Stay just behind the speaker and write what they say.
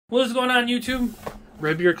What is going on, YouTube?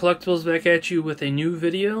 Red Beer Collectibles back at you with a new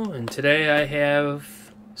video, and today I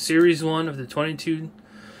have Series 1 of the 22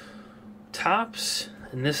 Tops,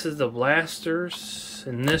 and this is the Blasters.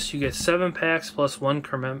 In this you get 7 packs plus 1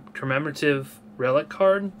 commemorative relic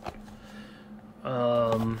card.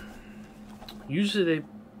 Usually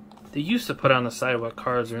they used to put on the side what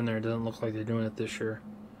cards are in there. It doesn't look like they're doing it this year.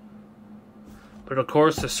 But of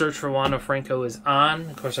course the search for Wanda Franco is on.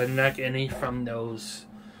 Of course I did not get any from those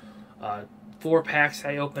 4 packs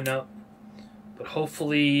I opened up, but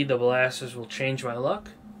hopefully the Blasters will change my luck.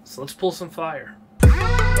 So let's pull some fire.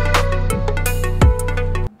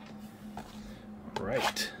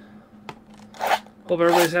 Alright. Hope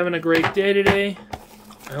everybody's having a great day today.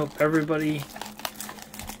 I hope everybody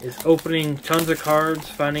is opening tons of cards,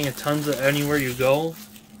 finding a tons of anywhere you go.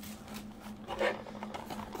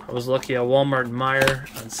 I was lucky at Walmart and Meijer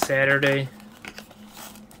on Saturday,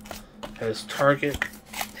 as Target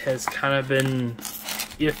has kind of been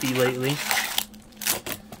iffy lately.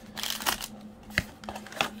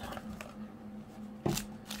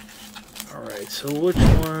 Alright, so which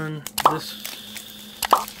one?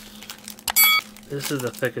 This is the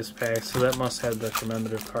thickest pack, so that must have the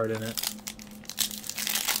commemorative card in it.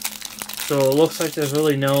 So it looks like there's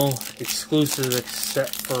really no exclusives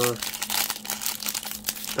except for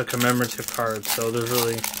the commemorative card, so there's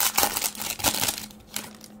really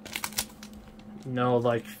no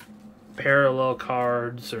like parallel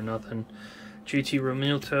cards or nothing. GT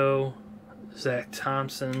Romilto, Zach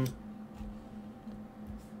Thompson,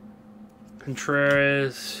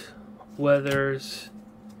 Contreras, Weathers,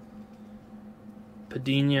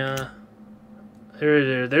 Padina.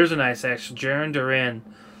 There's a nice action. Jaron Duran.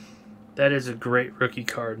 That is a great rookie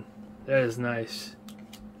card. That is nice.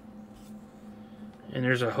 And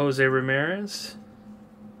there's a Jose Ramirez.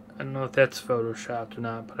 I don't know if that's photoshopped or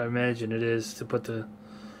not, but I imagine it is, to put the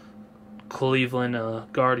Cleveland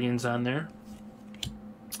Guardians on there.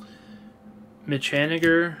 Mitch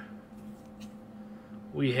Haniger.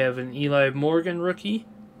 We have an Eli Morgan rookie.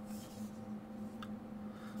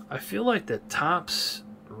 I feel like the Topps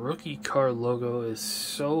rookie card logo is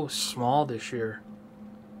so small this year.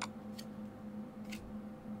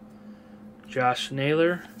 Josh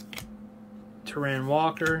Naylor. Teran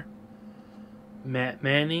Walker. Matt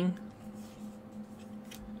Manning.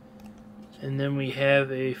 And then we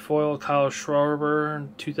have a foil Kyle Schwarber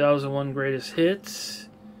 2001 Greatest Hits.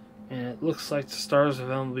 And it looks like the Stars of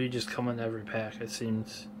MLB just come in every pack, it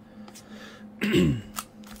seems.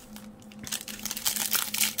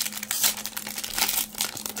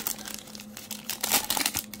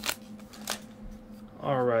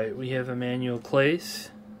 Alright, we have Emmanuel Clace.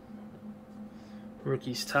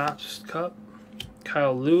 Rookies Topps Cup.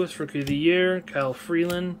 Kyle Lewis, Rookie of the Year. Kyle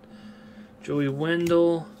Freeland. Joey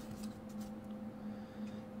Wendell.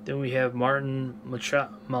 Then we have Martin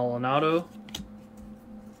Maldonado.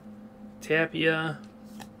 Tapia.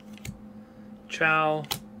 Chow.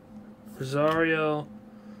 Rosario.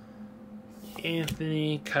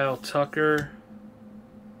 Anthony. Kyle Tucker.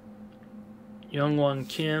 Youngwon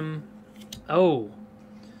Kim. Oh!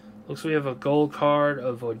 Looks like we have a gold card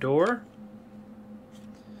of Odor.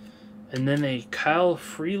 And then a Kyle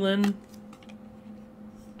Freeland.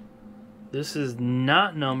 This is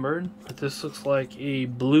not numbered, but this looks like a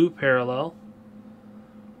blue parallel.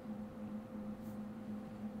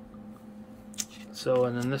 So,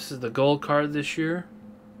 and then this is the gold card this year.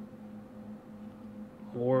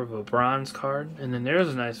 More of a bronze card. And then there's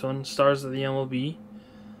a nice one. Stars of the MLB.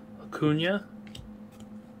 Acuna.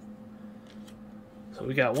 So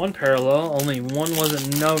we got one parallel. Only one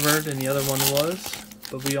wasn't numbered and the other one was.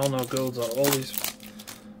 But we all know golds are always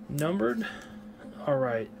numbered.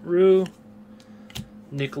 Alright, Rue,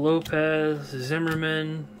 Nick Lopez,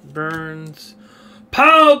 Zimmerman, Burns.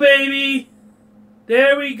 Pow, baby!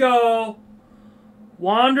 There we go!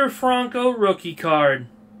 Wander Franco rookie card.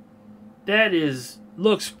 That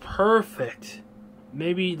looks perfect.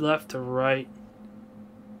 Maybe left to right.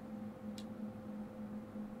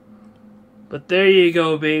 But there you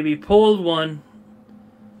go, baby. Pulled one.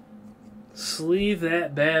 Sleeve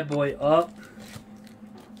that bad boy up.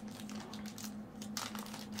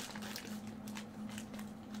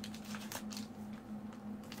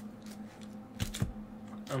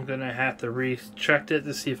 I'm gonna have to recheck it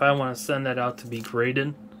to see if I want to send that out to be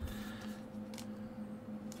graded.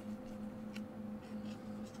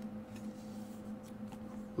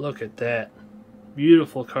 Look at that.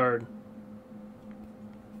 Beautiful card.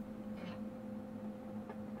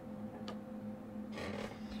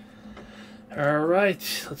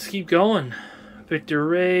 Alright, let's keep going. Victor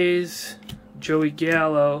Reyes, Joey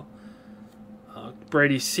Gallo,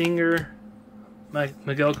 Brady Singer,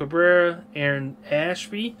 Miguel Cabrera, Aaron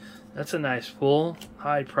Ashby. That's a nice pull.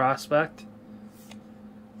 High prospect.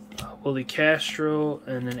 Willie Castro,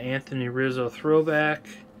 and then Anthony Rizzo throwback,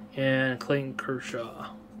 and Clayton Kershaw.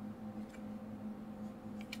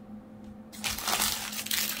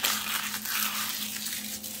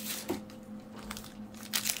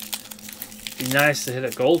 Be nice to hit a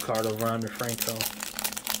gold card over under Franco.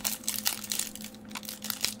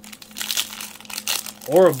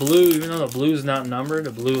 Or a blue, even though the blue's not numbered,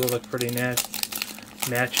 the blue will look pretty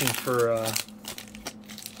matching for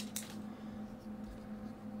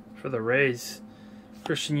the Rays.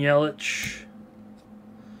 Christian Yelich,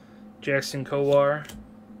 Jackson Kowar,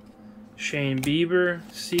 Shane Bieber,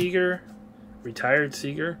 Seager, retired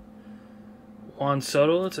Seager, Juan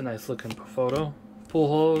Soto, that's a nice looking photo,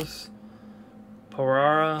 Pujols,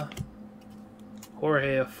 Parara,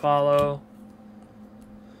 Jorge Afalo,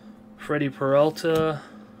 Freddie Peralta,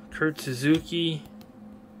 Kurt Suzuki.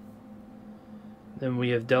 Then we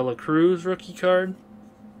have Dela Cruz rookie card,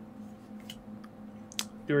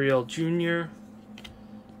 Gurriel Jr.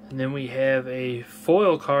 And then we have a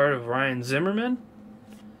foil card of Ryan Zimmerman.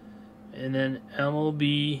 And then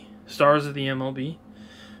MLB, stars of the MLB.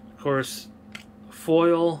 Of course,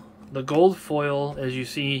 foil, the gold foil, as you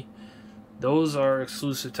see, those are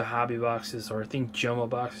exclusive to hobby boxes, or I think jumbo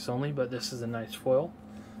boxes only, but this is a nice foil.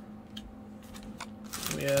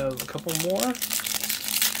 We have a couple more.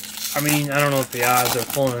 I mean, I don't know if the odds are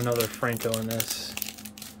pulling another Franco in this.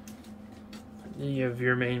 Then you have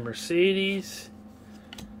your main Mercedes,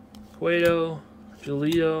 Cueto,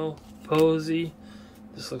 Giolito, Posey.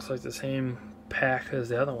 This looks like the same pack as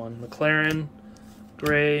the other one. McLaren,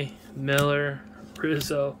 Gray, Miller,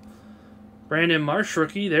 Rizzo. Brandon Marsh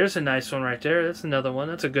rookie. There's a nice one right there. That's another one.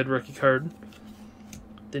 That's a good rookie card.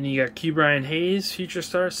 Then you got Key Brian Hayes, Future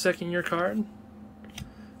Stars, second year card.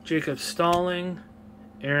 Jacob Stalling,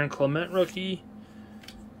 Aaron Clement rookie.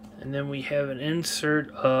 And then we have an insert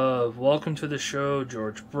of Welcome to the Show,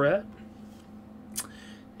 George Brett.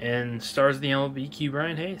 And stars of the MLB, Key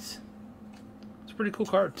Brian Hayes. It's pretty cool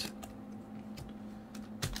cards.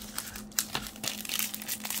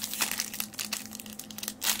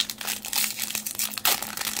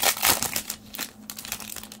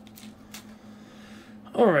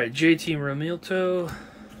 Alright, JT Realmuto,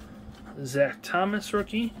 Zach Thomas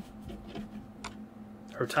rookie.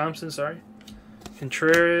 Or Thompson, sorry.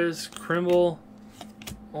 Contreras, Krimble,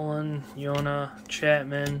 Olin, Yona,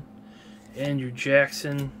 Chapman, Andrew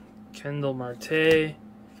Jackson, Kendall Marte.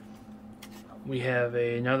 We have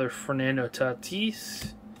another Fernando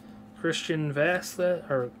Tatis, Christian Vasquez,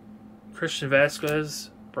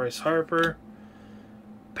 Bryce Harper,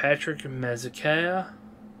 Patrick Mazzacaya,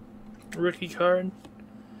 rookie card.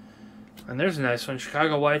 And there's a nice one,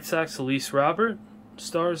 Chicago White Sox, Elise Robert,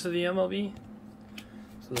 stars of the MLB.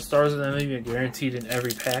 So the stars of the MLB are guaranteed in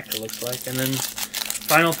every pack, it looks like. And then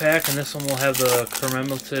final pack, and this one will have the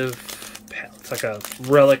commemorative, it's like a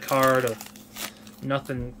relic card of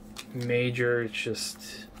nothing major. It's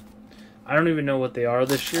just, I don't even know what they are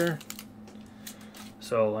this year.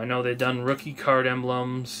 So I know they've done rookie card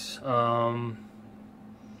emblems. I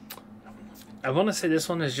want to say this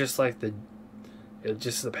one is just like the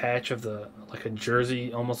patch of the, like a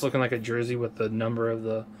jersey, almost looking like a jersey with the number of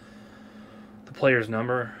the player's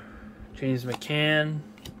number. James McCann,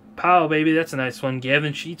 Powell, baby, that's a nice one.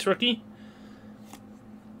 Gavin Sheets rookie.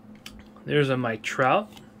 There's a Mike Trout,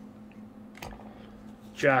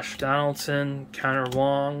 Josh Donaldson, Connor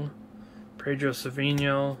Wong, Pedro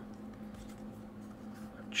Savino,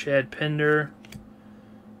 Chad Pinder,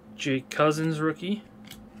 Jake Cousins rookie,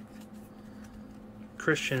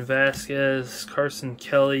 Christian Vasquez, Carson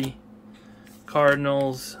Kelly,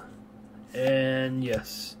 Cardinals, and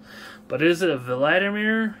yes. But is it a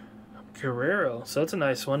Vladimir Guerrero? So that's a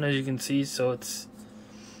nice one, as you can see. So it's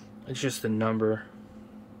just a number.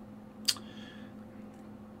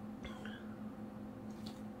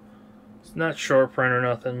 It's not short print or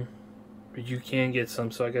nothing, but you can get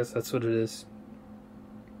some, so I guess that's what it is.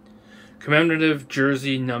 Commemorative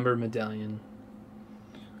jersey number medallion.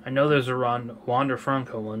 I know there's a Wander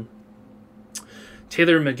Franco one.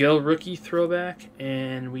 Taylor McGill rookie throwback,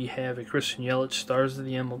 and we have a Christian Yelich stars of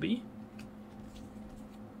the MLB.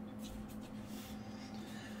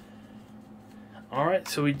 Alright,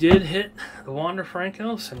 so we did hit the Wander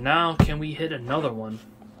Franco, so now can we hit another one?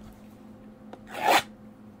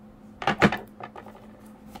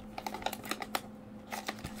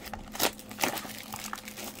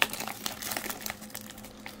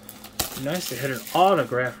 Nice to hit an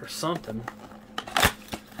autograph or something.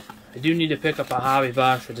 I do need to pick up a hobby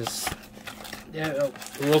box. The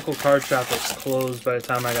local card shop was closed by the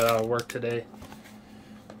time I got out of work today.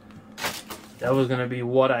 That was going to be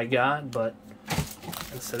what I got, but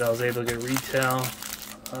instead I was able to get retail.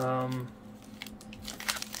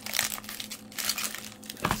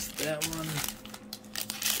 That's that one.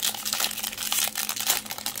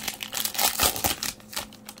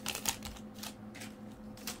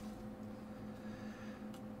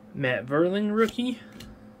 Matt Verling rookie.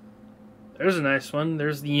 There's a nice one.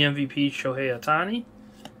 There's the MVP Shohei Ohtani.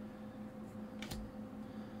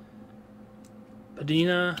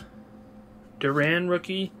 Padina Duran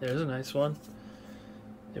rookie. There's a nice one.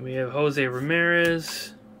 Then we have Jose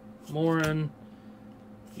Ramirez, Morin,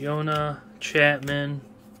 Yona, Chapman,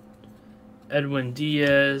 Edwin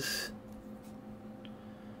Diaz.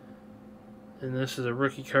 And this is a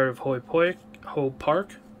rookie card of Ho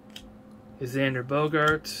Park. Xander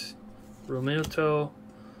Bogaerts, Romito,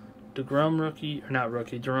 DeGrom rookie, or not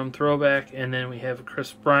rookie, DeGrom throwback, and then we have a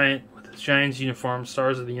Chris Bryant with his Giants uniform,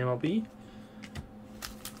 stars of the MLB.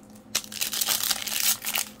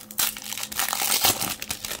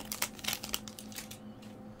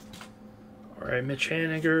 Alright, Mitch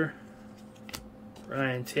Haniger,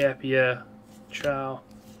 Ryan Tapia, Chow,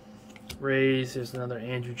 Rays, there's another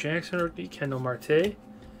Andrew Jackson rookie, Kendall Marte.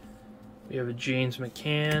 We have a James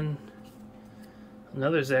McCann,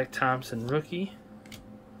 another Zach Thompson rookie,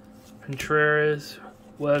 Contreras,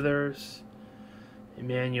 Weathers,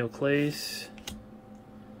 Emmanuel Clace,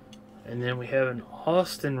 and then we have an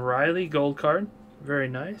Austin Riley gold card, very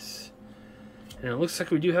nice. And it looks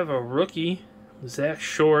like we do have a rookie, Zach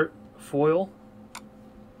Short foil,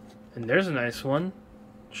 and there's a nice one,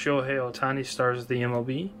 Shohei Ohtani, stars of the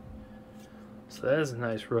MLB. So that is a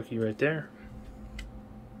nice rookie right there.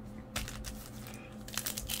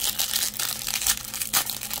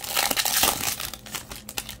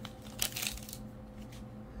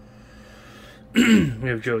 We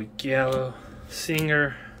have Joey Gallo,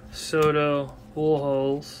 Singer, Soto,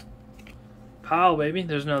 Bullholes, Powell, baby.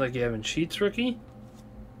 There's another Gavin Sheets rookie.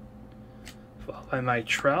 Followed by Mike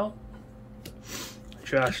Trout,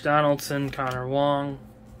 Josh Donaldson, Connor Wong,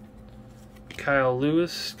 Kyle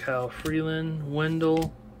Lewis, Kyle Freeland,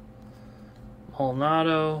 Wendell,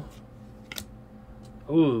 Maldonado.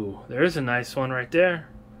 Ooh, there's a nice one right there.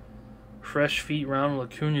 Fresh feet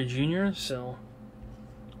Ronald Acuna Jr. So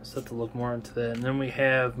let's have to look more into that. And then we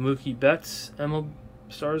have Mookie Betts,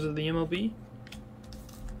 stars of the MLB.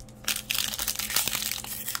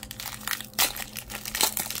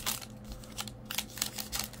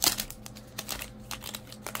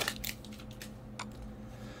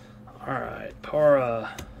 Alright,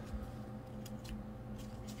 Para,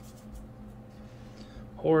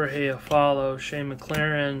 Jorge Afalo, Shane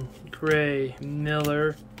McLaren, Gray,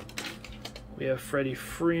 Miller. We have Freddie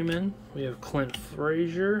Freeman, we have Clint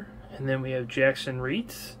Frazier, and then we have Jackson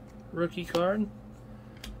Reitz, rookie card,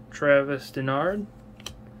 Travis Denard,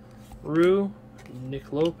 Rue,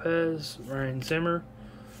 Nick Lopez, Ryan Zimmer,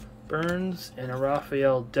 Burns, and a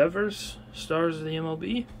Rafael Devers, stars of the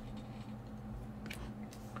MLB.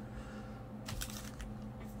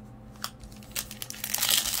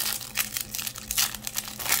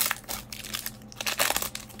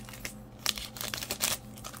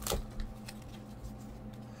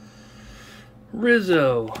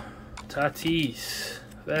 Rizzo, Tatis,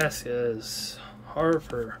 Vasquez,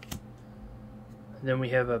 Harper. And then we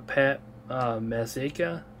have a Pat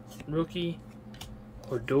Mazeka rookie,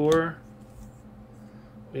 Odor.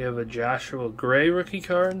 We have a Joshua Gray rookie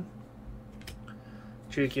card,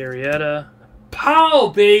 Jake Arrieta. Pow,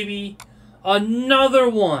 baby! Another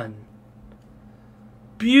one!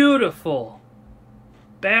 Beautiful!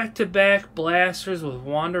 Back-to-back blasters with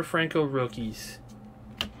Wander Franco rookies.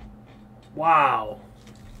 Wow.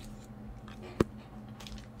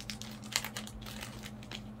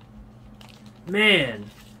 Man,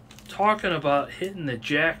 talking about hitting the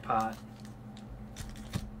jackpot.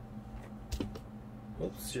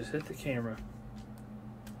 Oops, just hit the camera.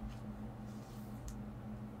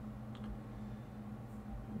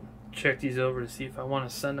 Check these over to see if I want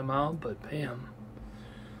to send them out, but bam.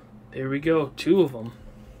 There we go, 2 of them.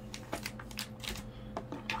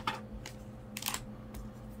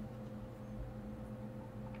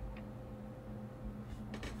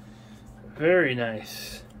 Very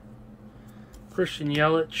nice. Christian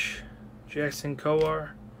Yelich, Jackson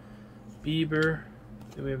Kowar, Bieber.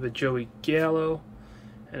 Then we have a Joey Gallo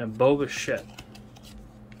and a Bo Bichette.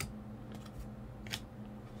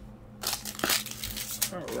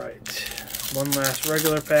 Alright. One last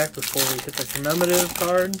regular pack before we hit the commemorative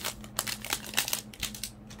card.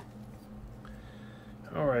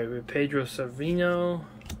 Alright, we have Pedro Savino,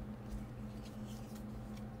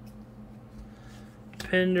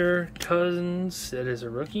 Pinder, Cousins, that is a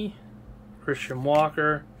rookie, Christian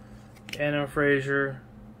Walker, Anna Fraser,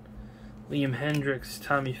 Liam Hendricks,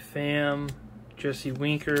 Tommy Pham, Jesse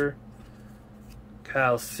Winker,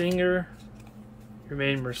 Kyle Singer,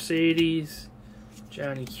 Jermaine Mercedes,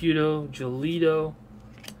 Johnny Cueto, Jolito.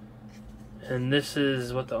 And this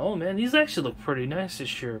is what the... Oh, man, these actually look pretty nice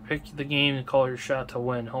this year. Pick the game and call your shot to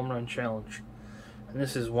win. Home Run Challenge. And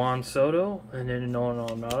this is Juan Soto and then Nolan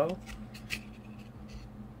Arenado.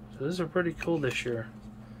 So these are pretty cool this year.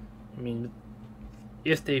 I mean,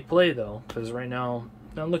 if they play, though, because right now,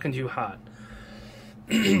 not looking too hot.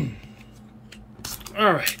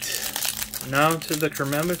 Alright. Now to the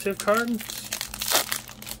commemorative card.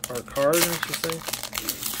 Or card, I should say.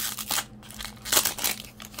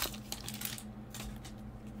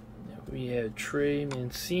 We have Trey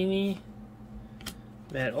Mancini,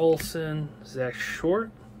 Matt Olson, Zach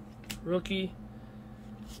Short, rookie,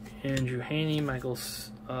 Andrew Haney, Miguel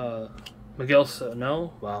Sano,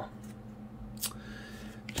 wow,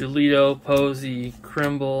 Jolito, Posey,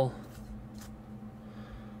 Krimble,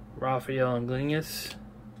 Rafael Iglesias.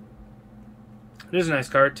 There's a nice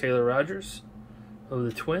card, Taylor Rogers of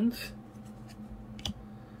the Twins,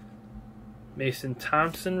 Mason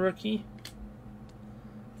Thompson, rookie.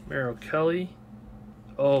 Merrill Kelly.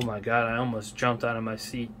 Oh my god, I almost jumped out of my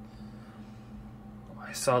seat.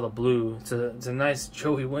 I saw the blue. It's a nice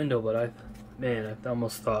Joey window, but I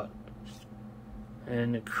almost thought.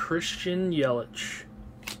 And Christian Yelich.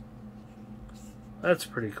 That's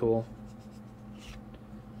pretty cool.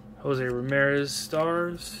 Jose Ramirez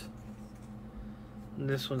Stars. And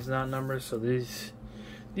this one's not numbered, so these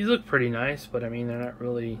look pretty nice, but I mean they're not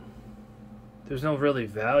really... There's no really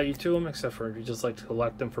value to them, except for if you just like to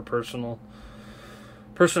collect them for personal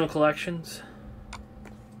collections.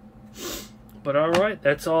 But alright,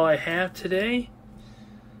 that's all I have today.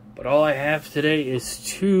 But all I have today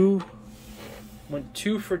is went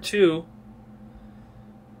 2 for 2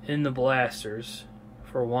 in the blasters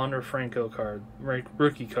for Wander Franco card,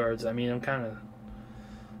 rookie cards. I mean, I'm kind of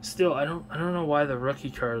still, I don't know why the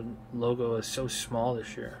rookie card logo is so small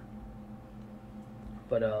this year.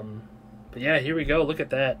 But yeah, here we go. Look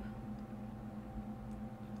at that.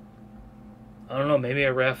 I don't know. Maybe I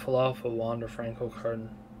raffle off a Wander Franco card.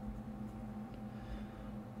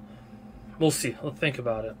 We'll see. We'll think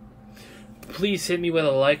about it. Please hit me with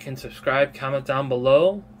a like and subscribe. Comment down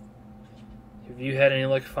below if you had any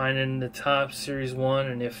luck finding the top Series 1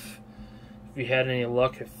 and if you had any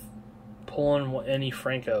luck pulling any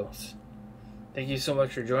Francos. Thank you so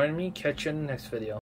much for joining me. Catch you in the next video.